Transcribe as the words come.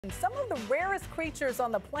Some of the rarest creatures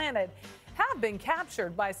on the planet have been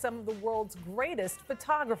captured by some of the world's greatest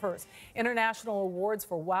photographers. International awards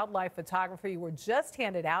for wildlife photography were just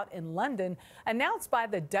handed out in London, announced by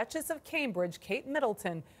the Duchess of Cambridge, Kate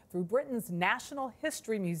Middleton, through Britain's National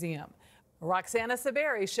History Museum. Roxanna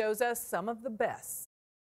Saberi shows us some of the best.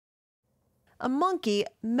 A monkey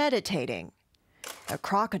meditating, a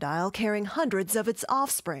crocodile carrying hundreds of its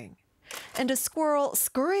offspring, and a squirrel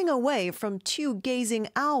scurrying away from two gazing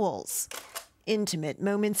owls. Intimate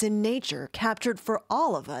moments in nature captured for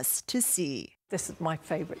all of us to see. This is my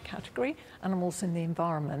favorite category, animals in the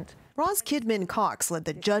environment. Roz Kidman-Cox led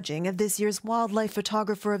the judging of this year's Wildlife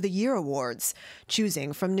Photographer of the Year Awards,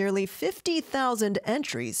 choosing from nearly 50,000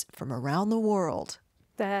 entries from around the world.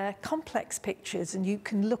 They're complex pictures, and you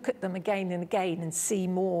can look at them again and again and see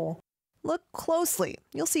more. Look closely.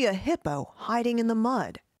 You'll see a hippo hiding in the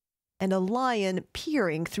mud and a lion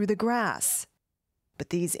peering through the grass. But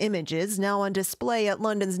these images, now on display at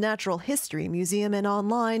London's Natural History Museum and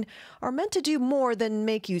online, are meant to do more than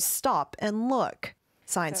make you stop and look.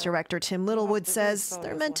 Science director Tim Littlewood says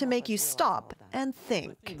they're meant to make you stop and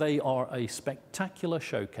think. They are a spectacular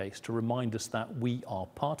showcase to remind us that we are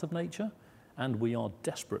part of nature and we are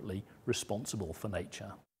desperately responsible for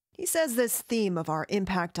nature. He says this theme of our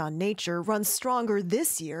impact on nature runs stronger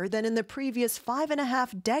this year than in the previous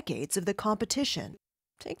 5.5 decades of the competition.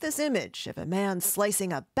 Take this image of a man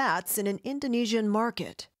slicing up bats in an Indonesian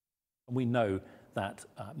market. We know that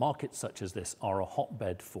markets such as this are a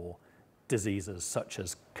hotbed for diseases such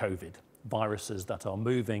as COVID, viruses that are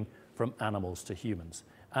moving from animals to humans.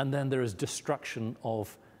 And then there is destruction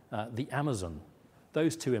of the Amazon.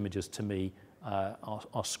 Those two images to me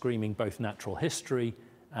are screaming both natural history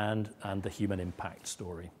and the human impact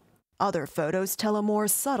story. Other photos tell a more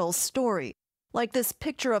subtle story, like this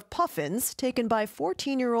picture of puffins taken by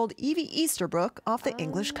 14-year-old Evie Easterbrook off the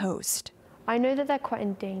English coast. I know that they're quite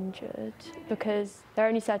endangered because there are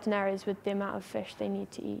only certain areas with the amount of fish they need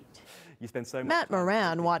to eat. Matt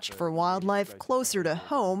Moran watched for wildlife closer to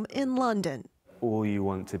home in London. All you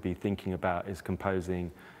want to be thinking about is composing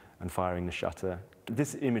and firing the shutter.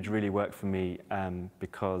 This image really worked for me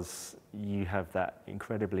because you have that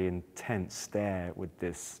incredibly intense stare with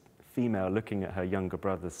this female looking at her younger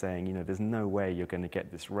brother saying, you know, there's no way you're going to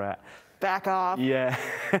get this rat. Back off. Yeah,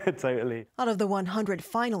 totally. Out of the 100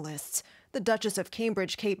 finalists, the Duchess of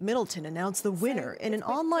Cambridge, Kate Middleton, announced the winner in an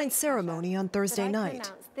online ceremony on Thursday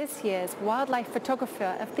night. This year's Wildlife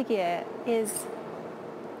Photographer of the Year is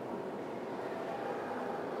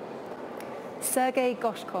Sergei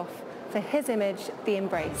Goshkov for his image, The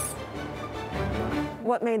Embrace.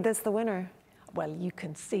 What made this the winner? Well, you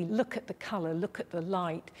can see, look at the colour, look at the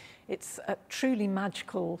light. It's a truly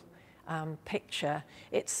magical picture.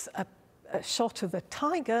 It's a shot of a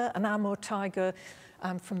tiger, an Amur tiger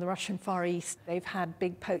from the Russian Far East. They've had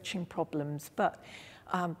big poaching problems, but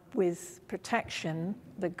with protection,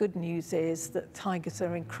 the good news is that tigers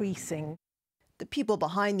are increasing. The people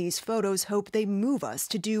behind these photos hope they move us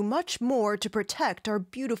to do much more to protect our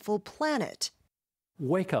beautiful planet.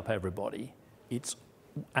 Wake up, everybody. It's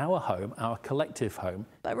our home, our collective home.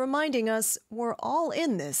 By reminding us we're all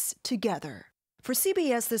in this together. For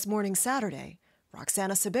CBS This Morning Saturday,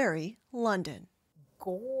 Roxanna Saberi, London.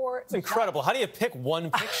 It's incredible. How do you pick one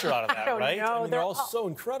picture out of that, right? I mean, they're all so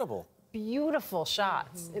incredible. Beautiful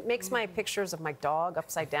shots. It makes my pictures of my dog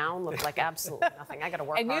upside down look like absolutely nothing. I got to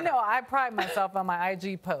work harder. And you know, I pride myself on my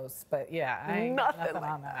IG posts, but yeah, I ain't nothing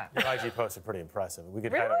on that. Your IG posts are pretty impressive. We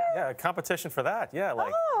could have a competition for that. Yeah,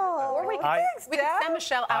 like. Or we could send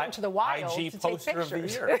Michelle out into the wild IG to take poster pictures. of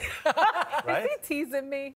the year. Right? Is he teasing me?